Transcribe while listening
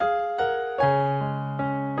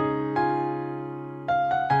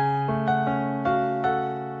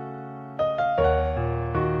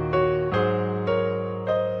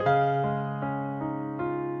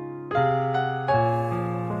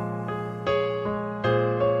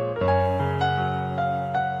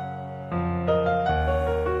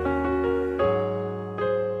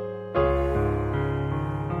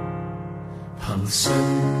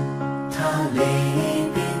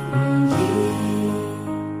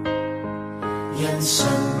因信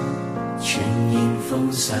全然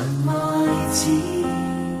奉上愛子，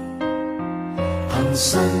憑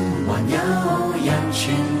信還有人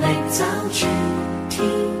全力找住天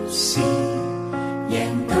使，贏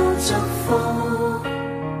到祝福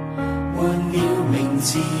換了名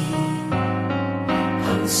字，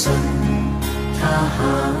憑信他行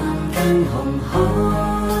更紅海，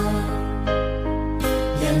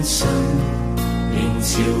因信連潮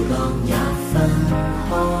浪也分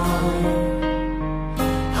開。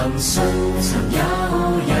憑信曾有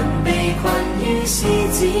人被困於獅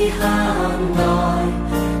子坑內，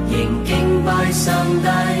仍敬拜上帝，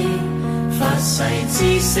發誓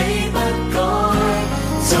至死不改。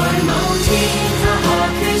在某天他下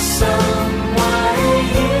決心，圍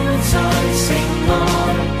繞在城外，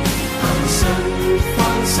憑信放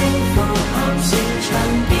聲呼喊，全場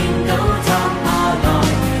變倒塌下來。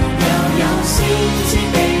又有先知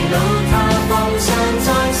被擄，他放上在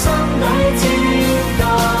心裏接待，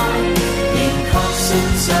仍確信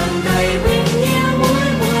上帝榮耀會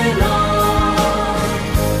回來。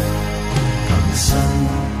憑信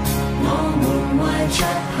我們懷着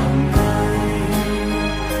憑據，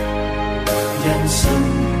因信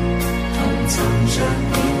同尋着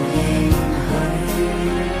了應許，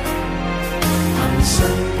憑信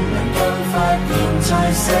能夠發現在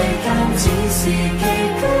世間只是寄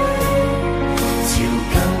居，朝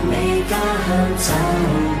更美家鄉走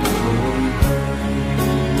回去。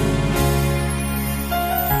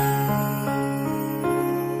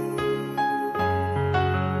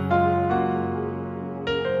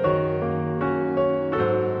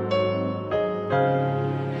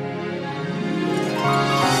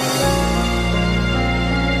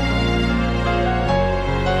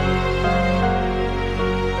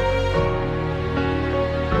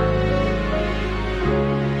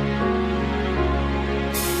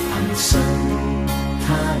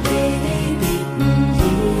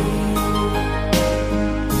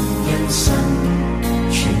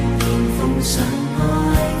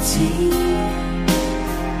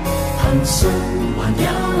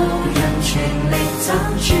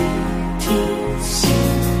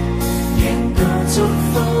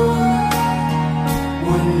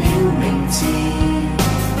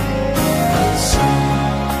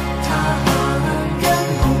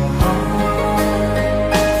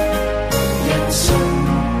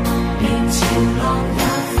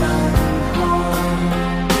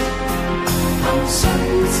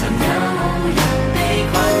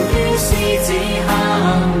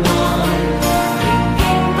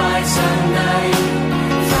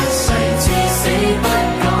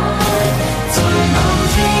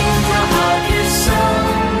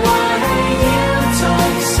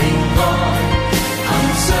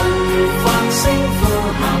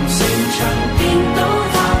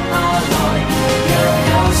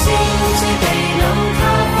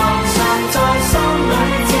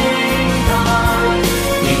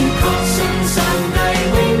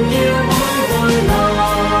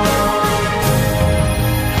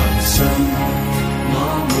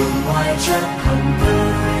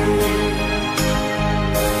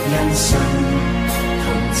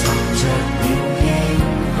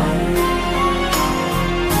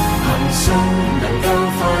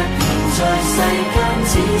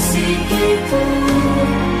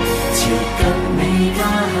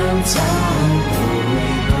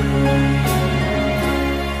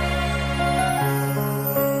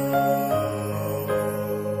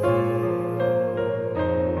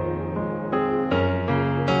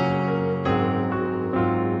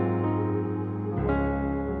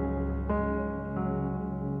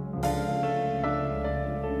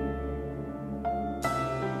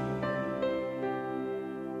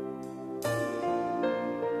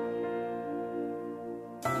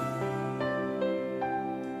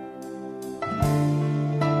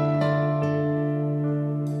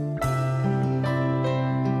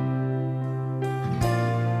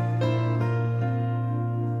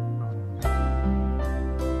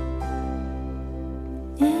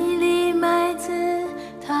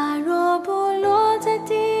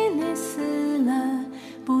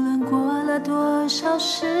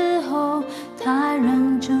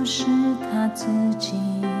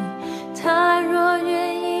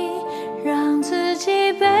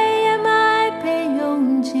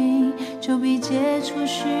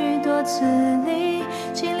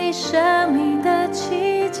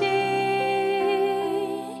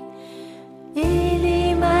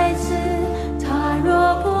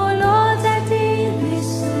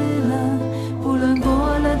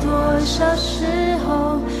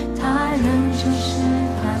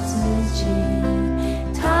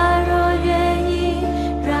他若愿意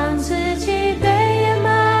让自己被掩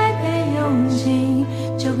埋，被拥挤，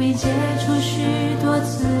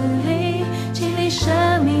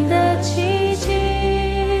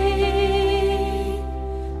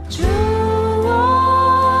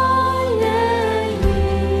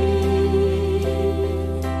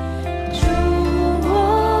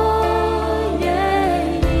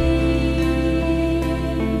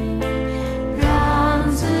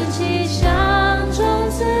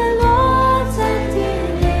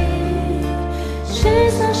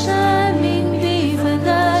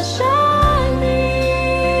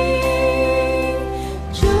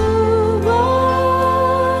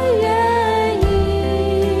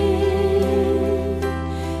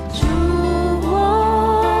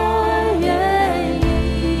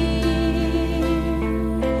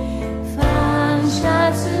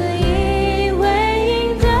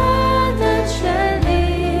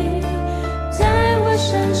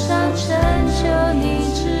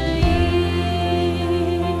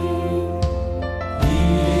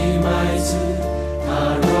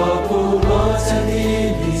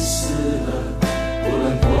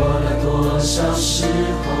少时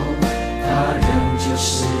候，他仍旧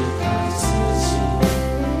是他自己。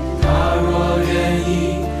他若愿意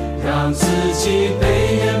让自己被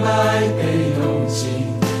掩埋被用尽，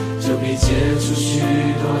就必结出许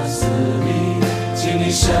多子粒，经历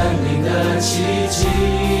生命的奇迹。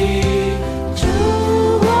主，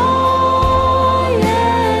我愿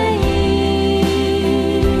意，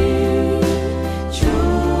主，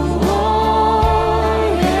我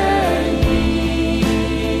愿意，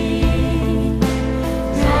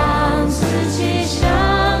让自己像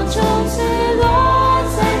种子落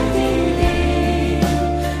在地里，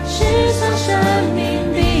释放生命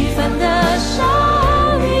必凡的生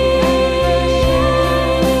命。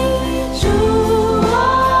主，我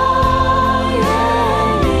愿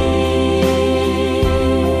意，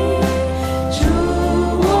主，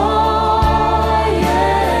我愿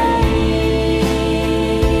意，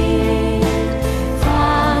放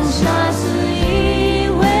下自以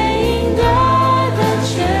为应得的权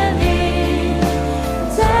利，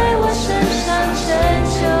在我身上成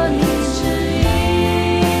就你旨意。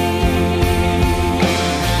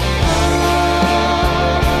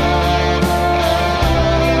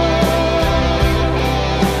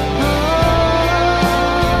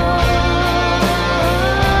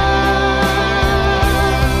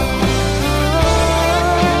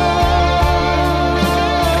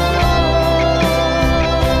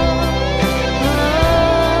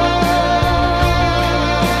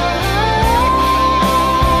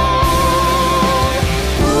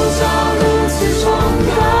不造如此崇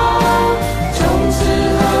高，种子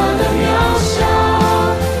何等渺小，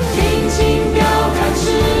听尽标杆之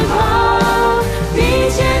袍，比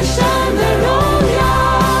见神的荣耀。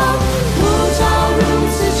不造如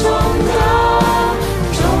此崇高，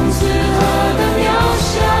种子何等渺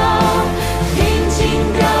小，听尽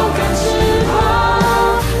标杆之袍，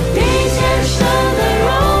比见神的荣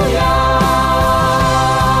耀。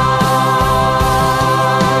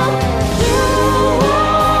主，我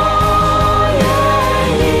愿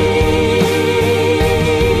意，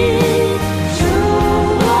主，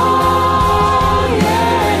我愿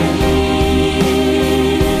意，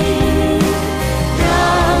让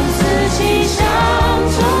自己像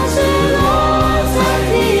种子落在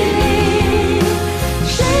地里，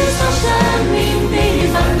释放生命必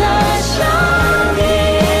凡的生命。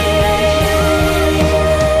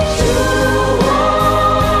主，我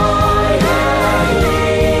愿意，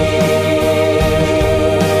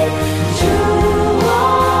主，我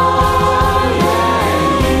愿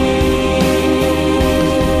意，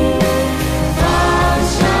放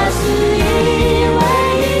下自以为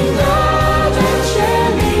应得的权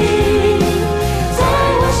利，在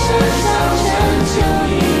我身上成就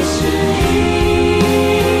你旨意。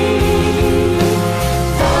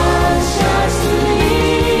放下自以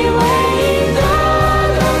为应得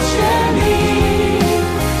的权利，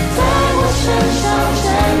在我身上成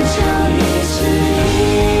就你旨意。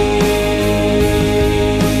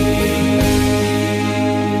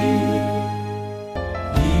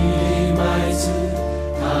一粒麦子，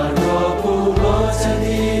它若不落在地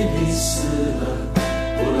里死了，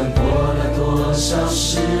无论过了多少时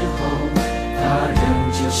候，它仍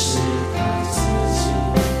旧是它自己。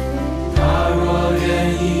他若愿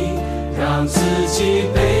意让自己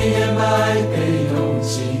被掩埋被用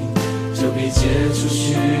尽，就必结出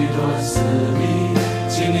许多子粒，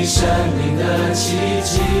经历生命的奇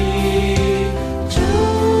迹。主，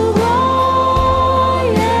我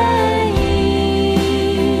愿意，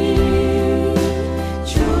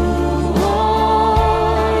主，我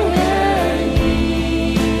愿意，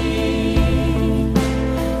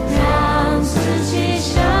让自己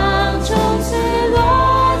像种子落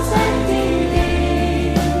在地里，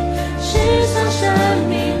释放生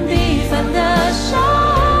命必凡的生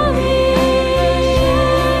命。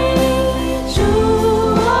主，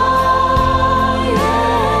我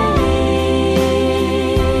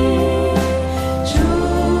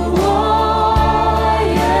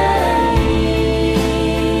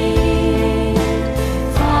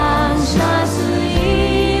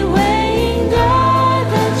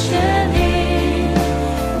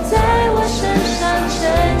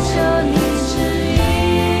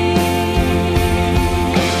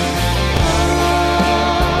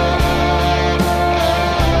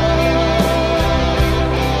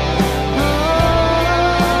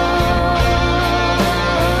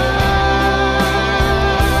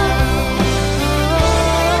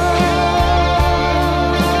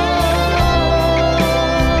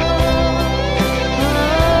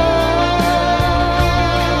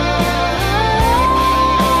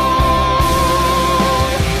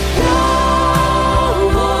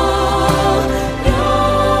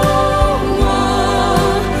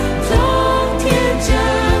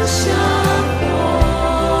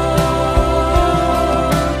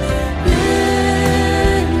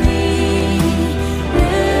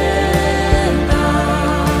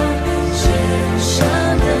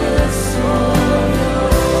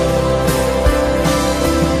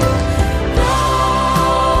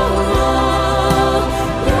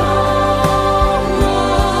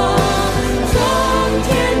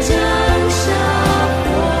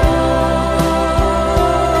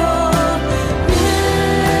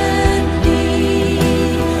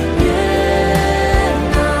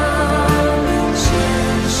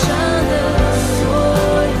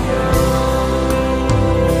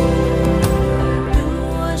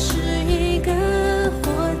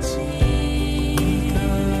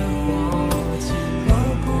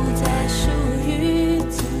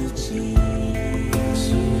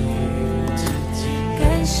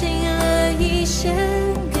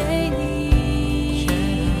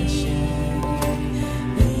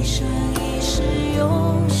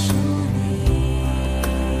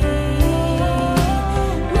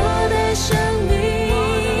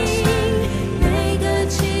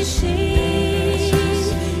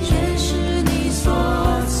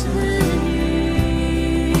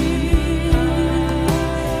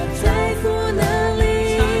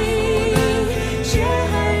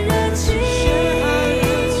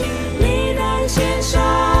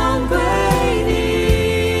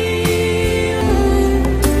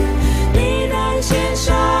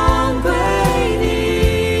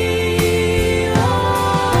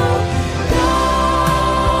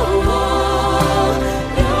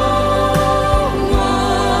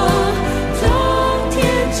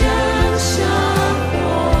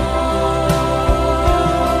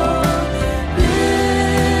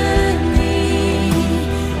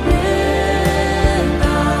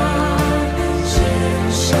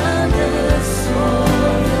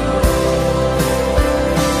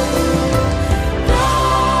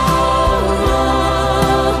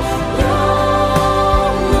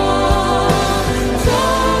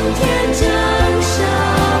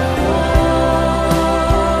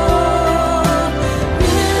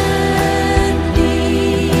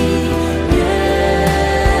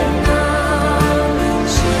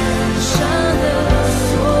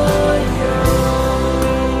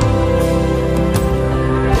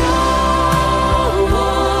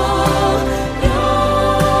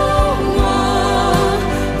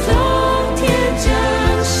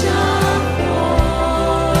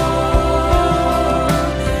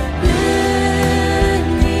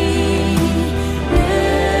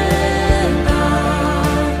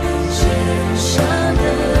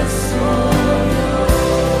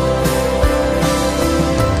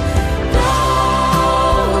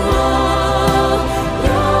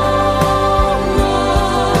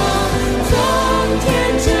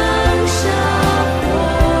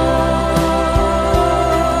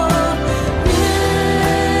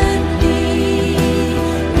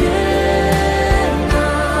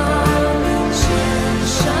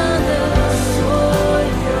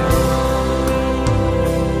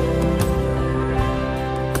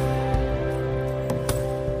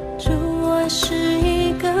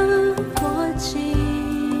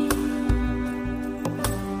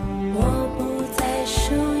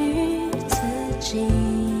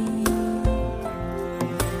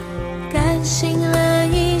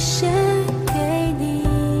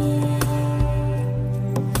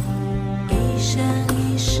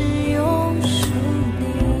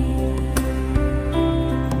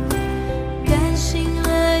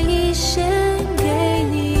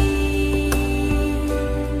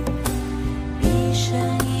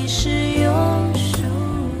你是有属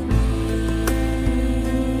你。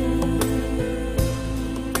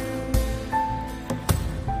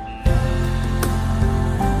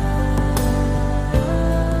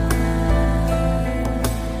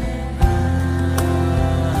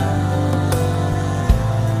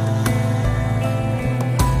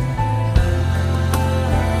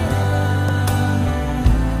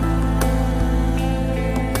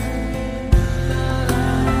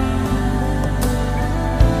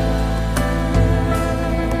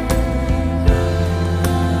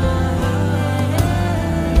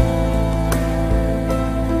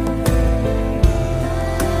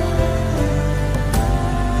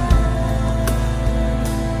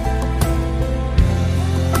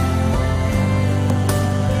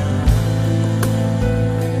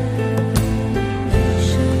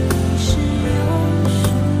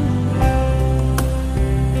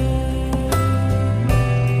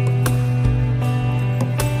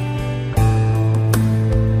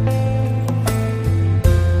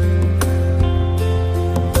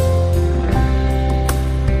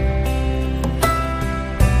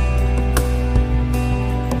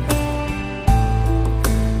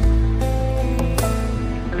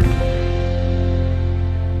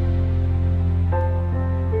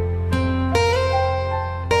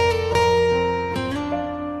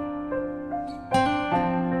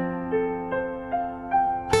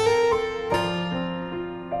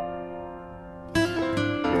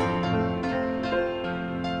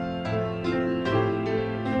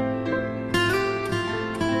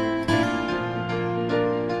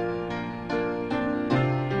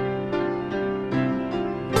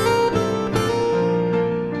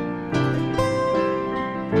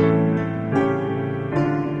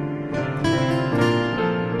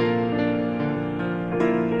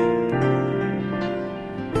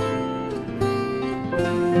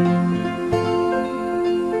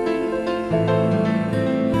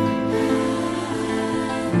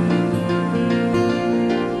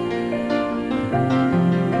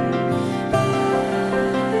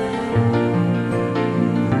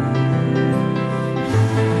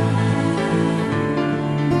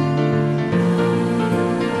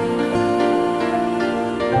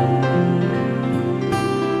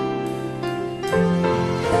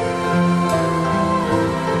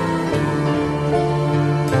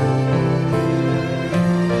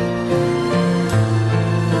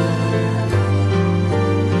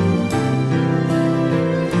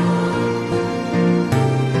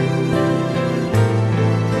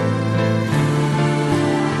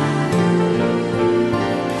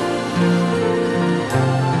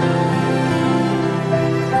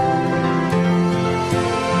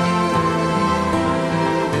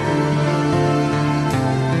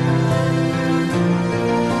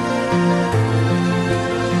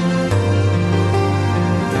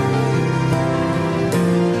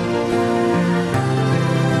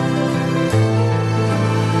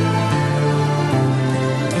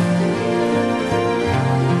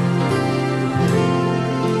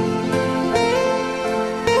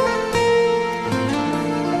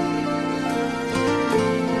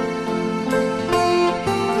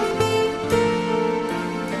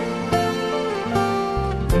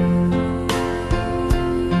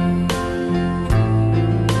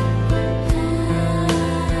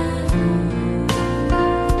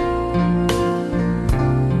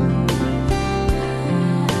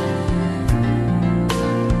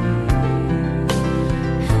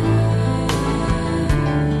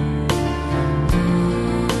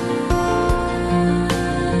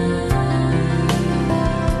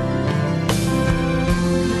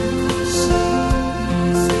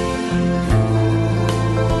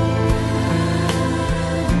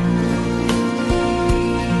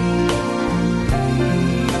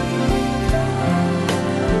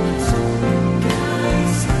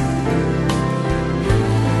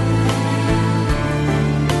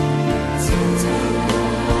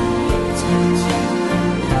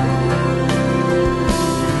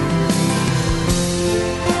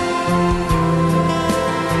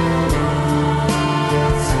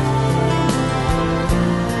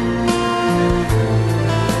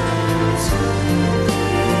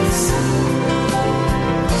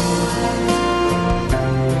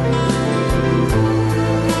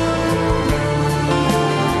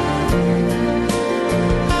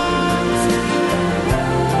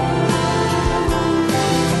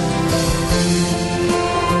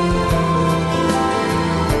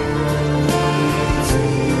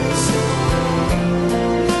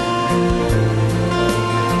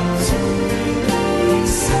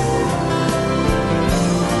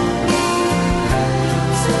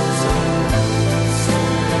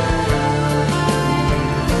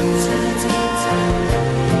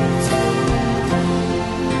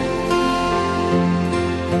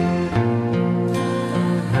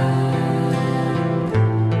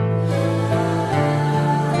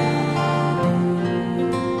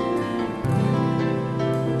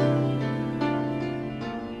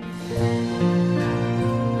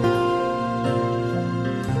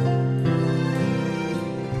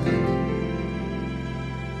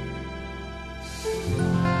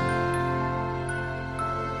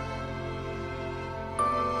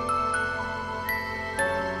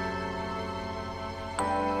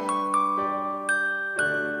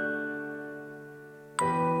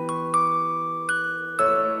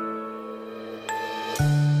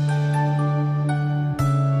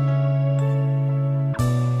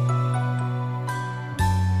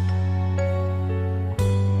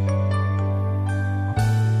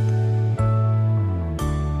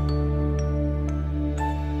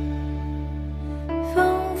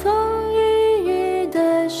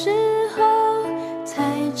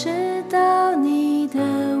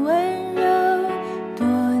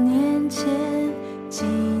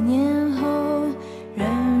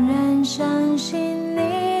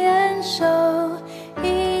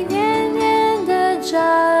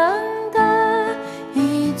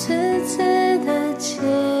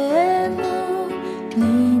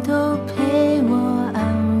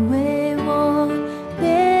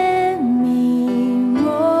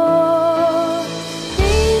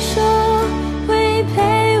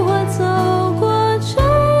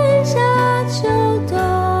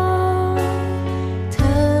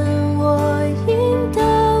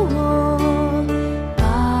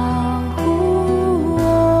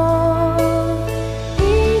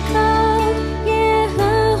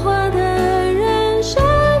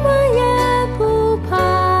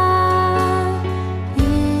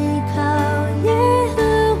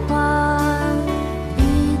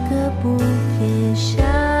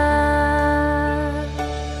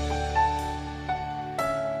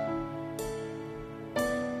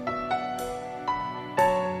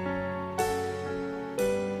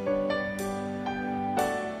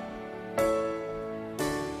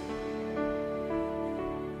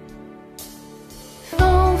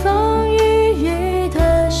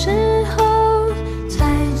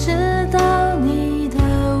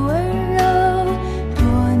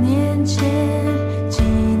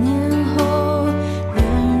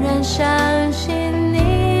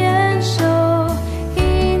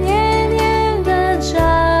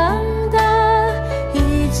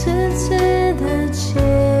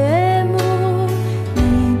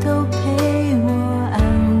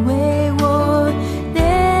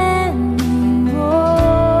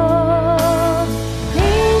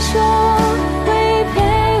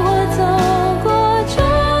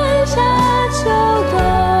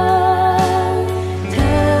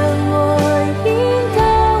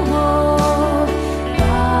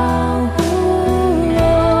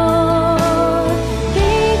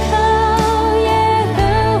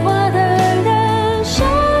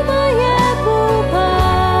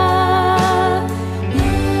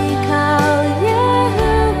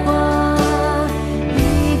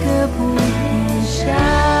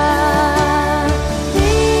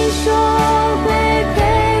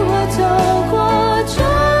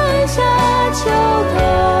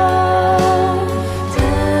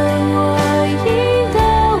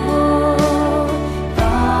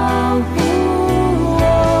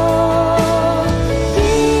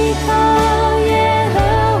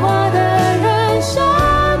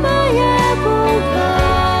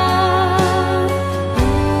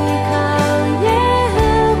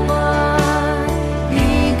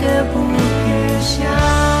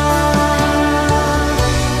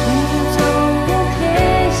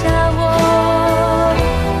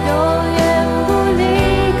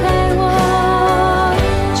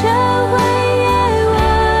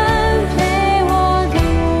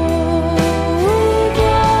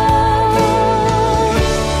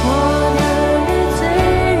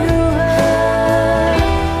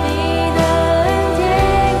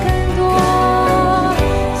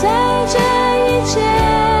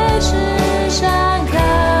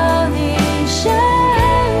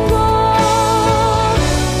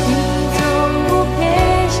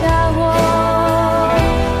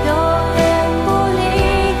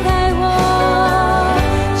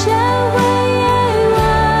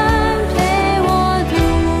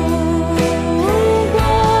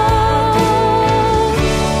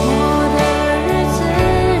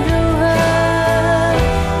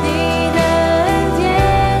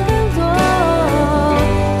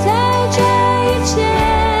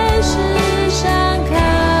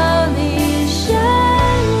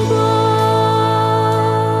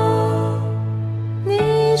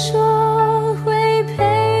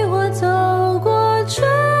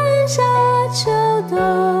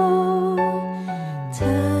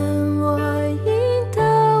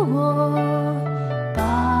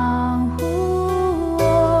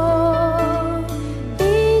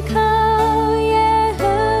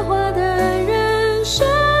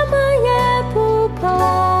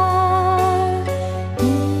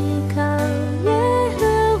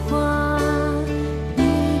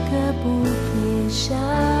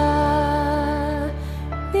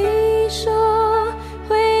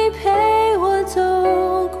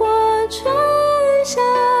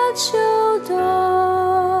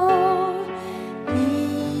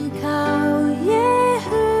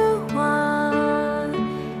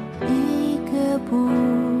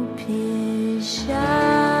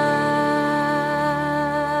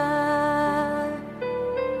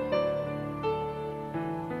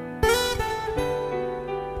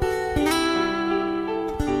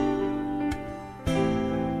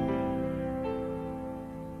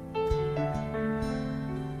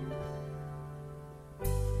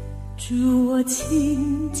主，我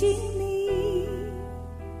亲近你，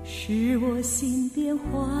使我心变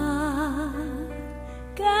化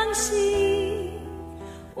刚性，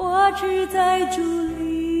我只在主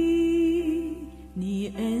里，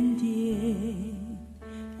你恩典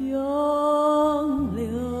永留。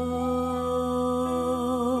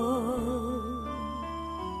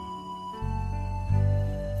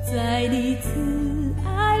在你慈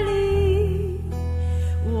爱里，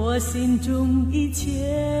我心中一切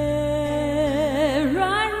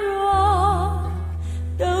软弱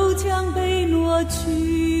都将被挪去，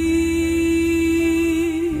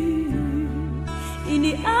因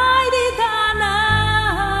你爱的大能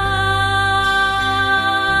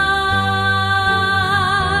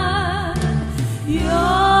拥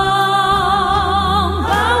抱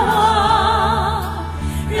我，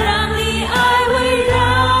让你爱围绕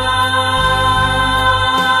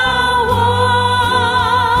我，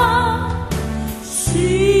吸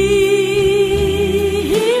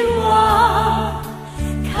引我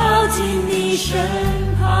靠近你身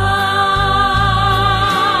旁。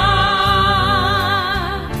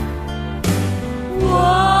我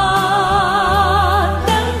等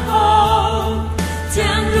候将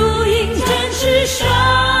如鹰展翅上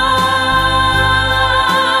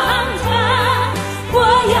腾，我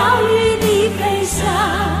要与你飞翔，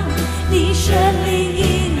你神灵引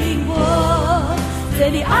领我，在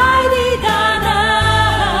你爱的大能。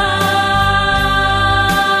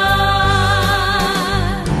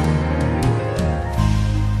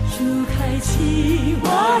主开启我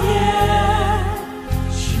眼，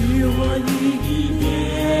使我与你面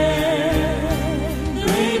对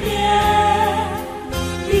面，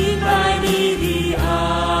明白你的爱，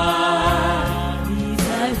你在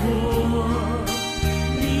我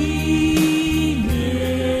里面，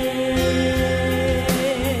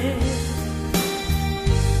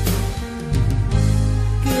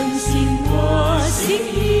更新我心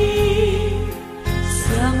意，向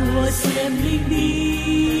我显明你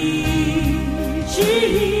旨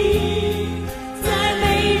意，在每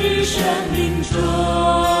日生命中，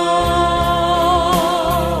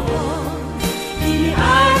以你爱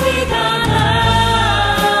的大能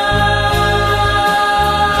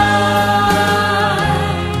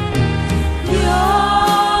拥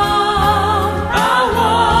抱我，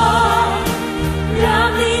让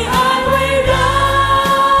你爱围绕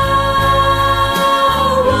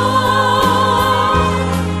我，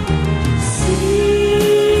吸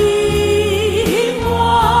引我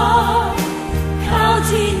靠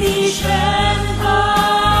近你身旁。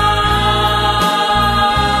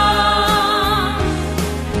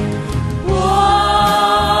我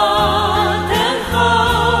等候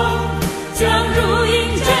将如鹰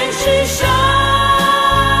展翅上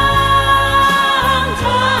腾，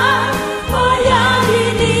我要与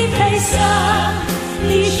你飞翔，你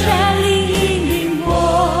神灵引领我，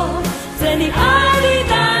在你爱的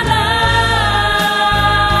大能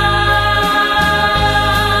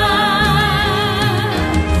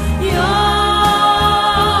拥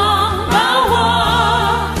抱我，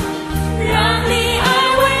让你爱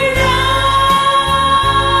围绕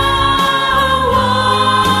我，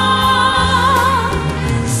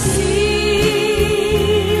吸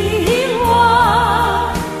引我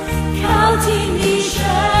靠近你身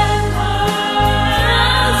旁，靠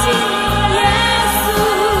近耶稣。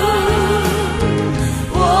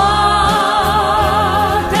我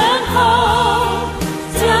等候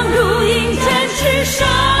将如鹰展翅上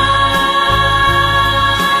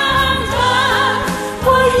腾，我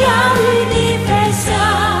要与你飞翔，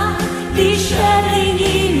你神灵引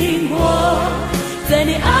领我，在你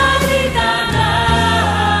爱的大能，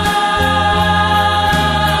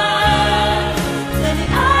在你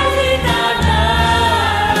爱的大能，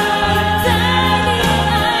在你爱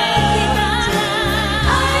的大能，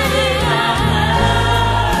爱的大能，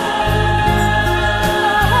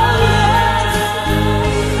耶稣，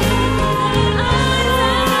爱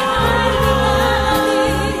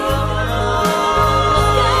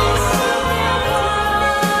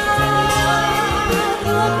在你爱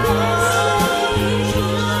的大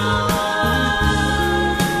能里。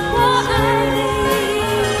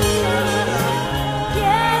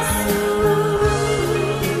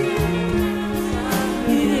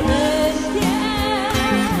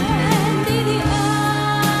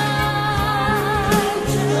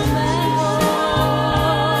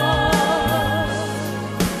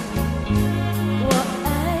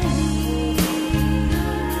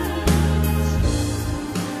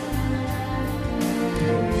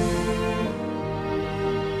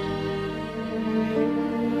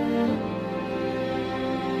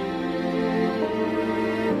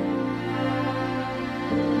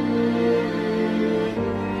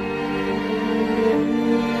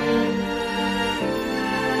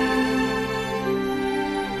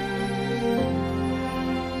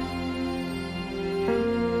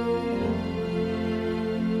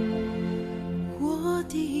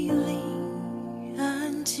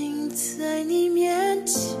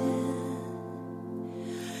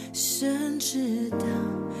神知道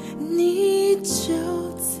你就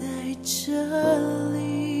在这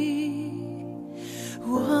里，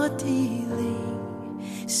我的灵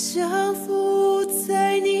降服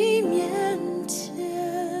在你面前，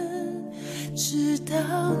知道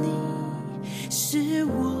你是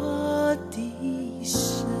我的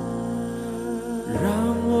神，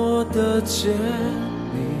让我得见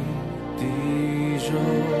你的容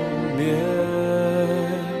颜，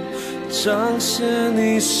彰显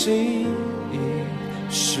你心意，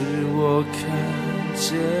使我看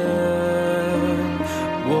见。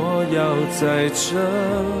我要在这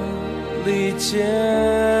里见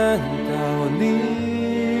到你，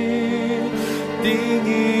定义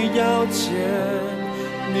要见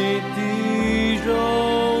你的荣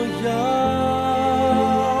耀，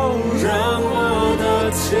让我得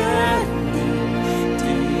见你的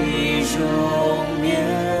容颜，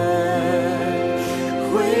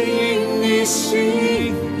回应你心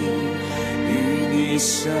意，与你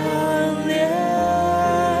相连。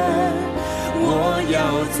我要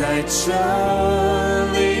在这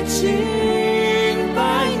里敬拜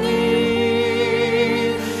你，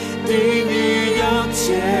定义要见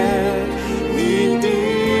你的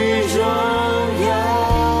荣耀。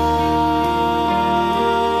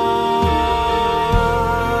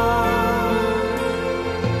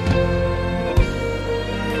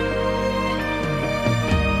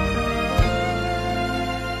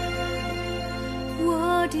我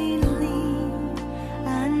的灵安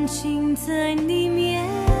静在你面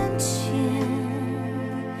前，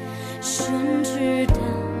神知道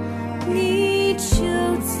你就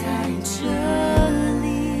在这里，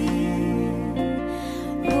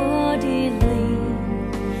我的灵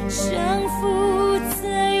降服在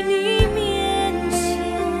你面前，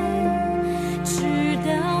知道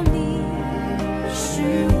你是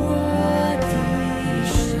我的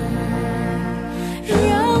神，让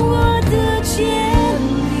我得见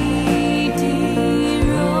你的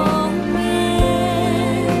容颜，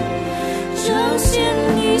彰显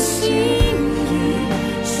你心意，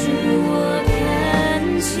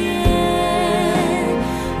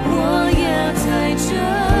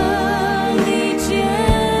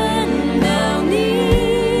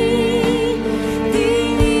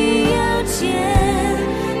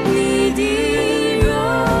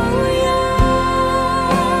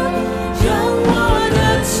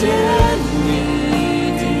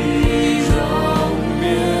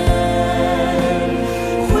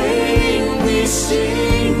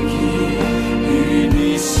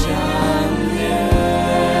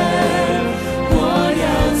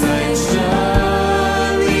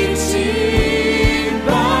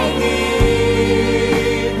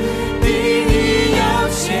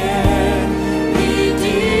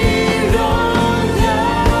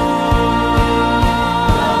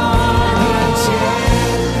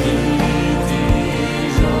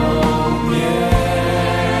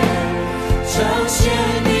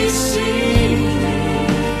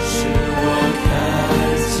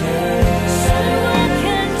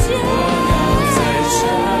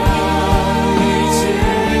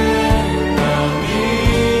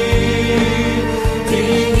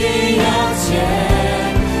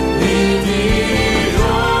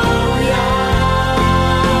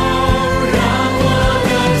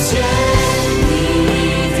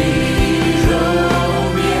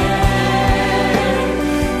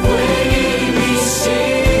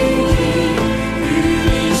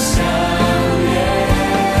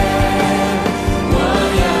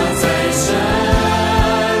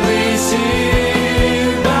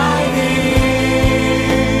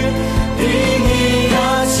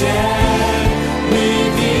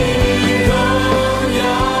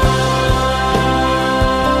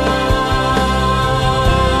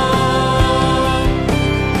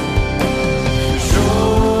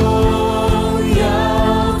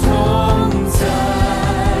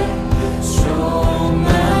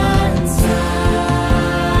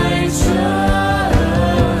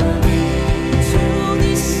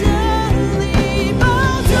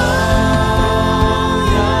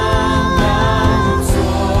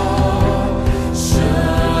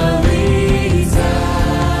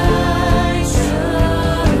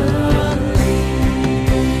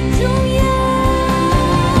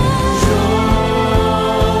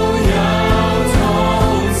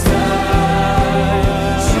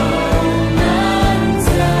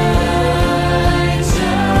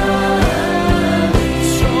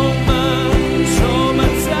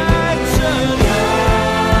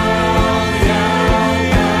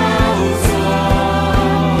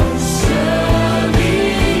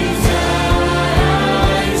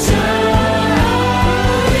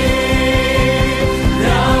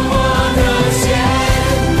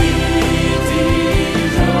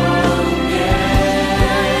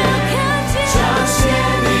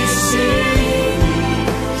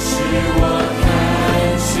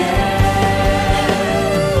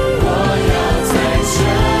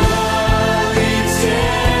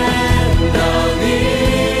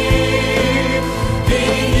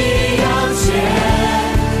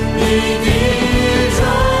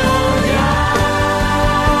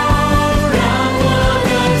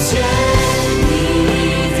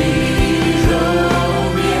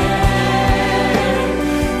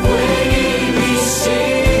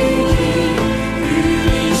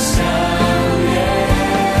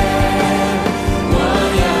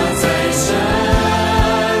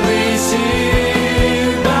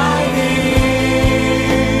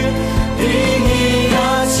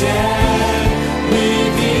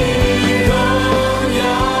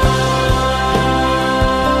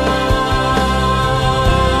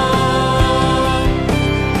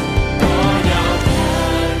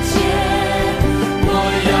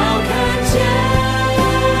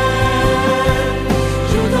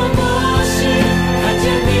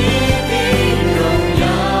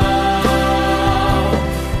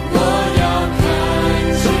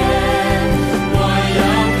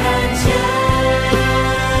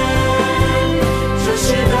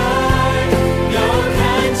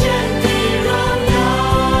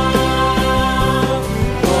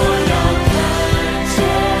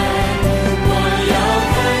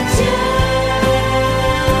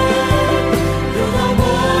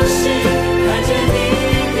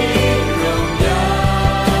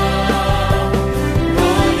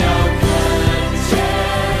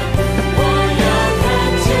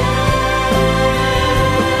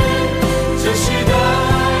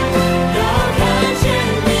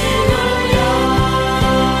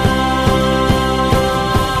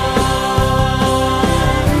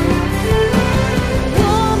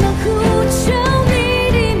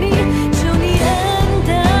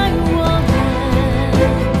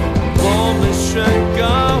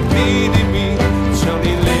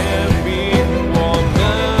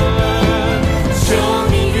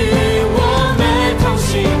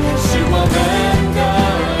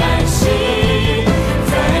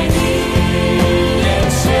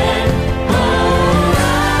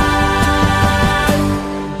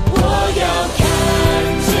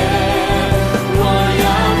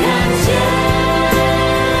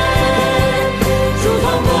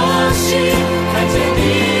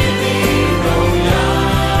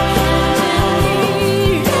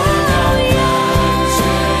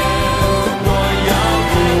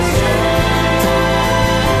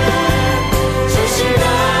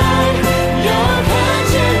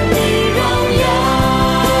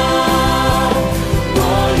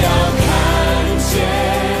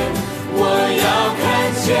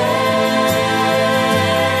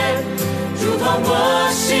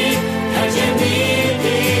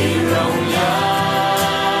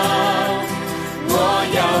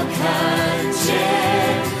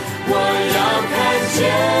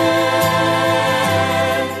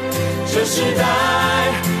这时代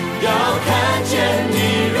要看见你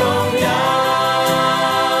荣耀，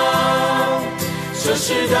这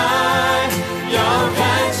时代要看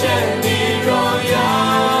见你荣耀，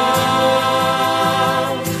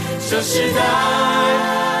这时代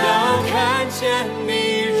要看见你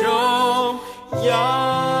荣耀。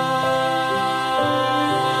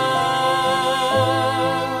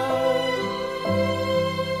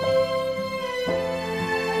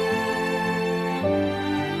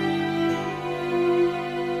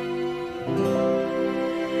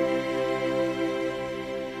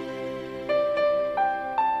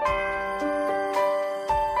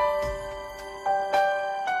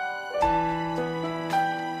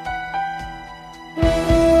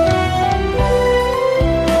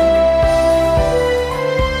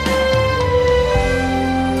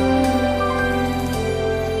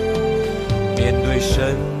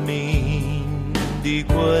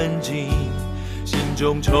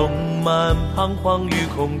中充满彷徨与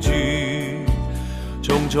恐惧，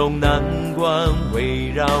重重难关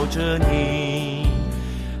围绕着你，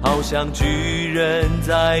好像巨人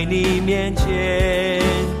在你面前。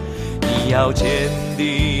你要坚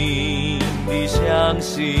定地相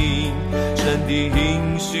信，神的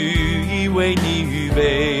应许已为你预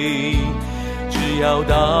备，只要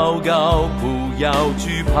祷告，不要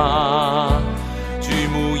惧怕，举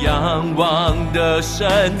目仰望的神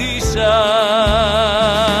的神，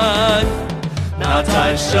那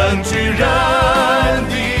战胜巨人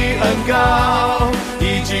的恩膏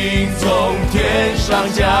已经从天上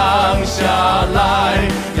降下来，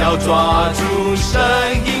要抓住神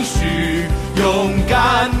应许，勇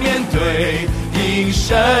敢面对，因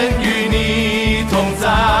神与你同在。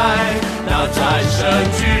那战胜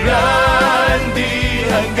巨人的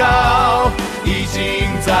恩膏已经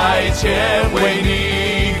在前为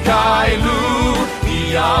你开路，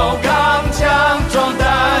你要刚强壮胆，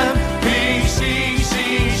凭信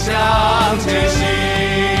心向前行。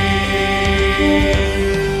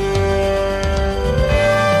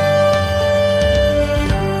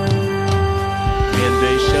面对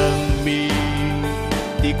生命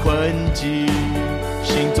的困境，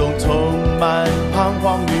心中充满彷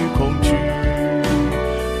徨与恐惧，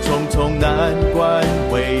重重难关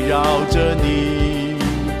围绕着你，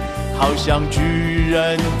好像巨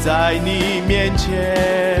人在你面前。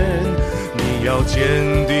你要坚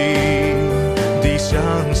定地相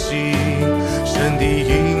信，神的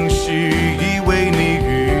应许已为你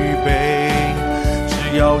预备，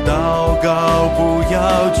只要祷告，不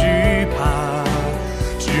要惧怕，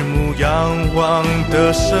举目仰望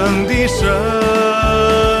得胜的神。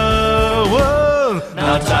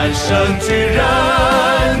那战胜巨人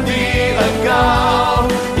的恩膏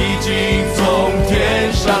已经从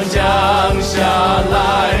天上降下来，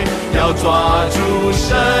要抓住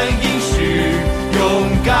神应许，勇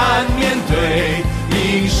敢面对，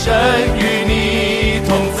因神与你同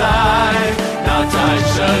在。那战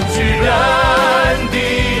胜巨人的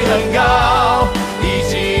恩膏已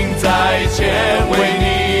经在前为你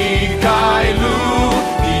开路，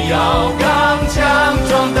你要刚强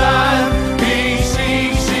壮胆，凭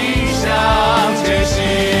信心向前行。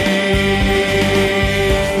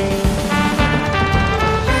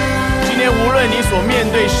今天无论你所面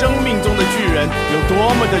对生命中的巨人有多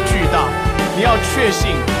么的巨大，你要确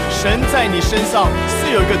信神在你身上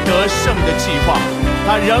是有一个得胜的计划，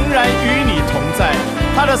他仍然与你同在，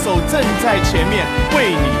他的手正在前面为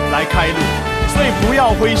你来开路。所以不要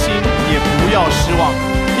灰心，也不要失望，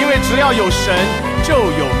因为只要有神就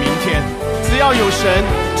有明天，只要有神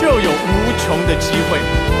就有无穷的机会。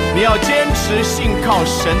你要坚持信靠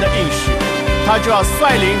神的应许，他就要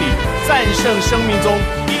率领你战胜生命中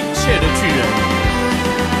一切的巨人。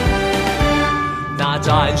那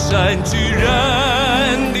战胜巨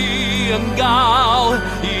人的恩膏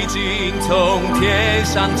已经从天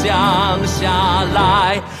上降下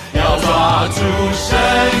来，要抓住神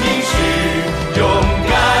应许，勇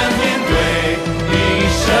敢面对，因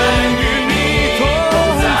神与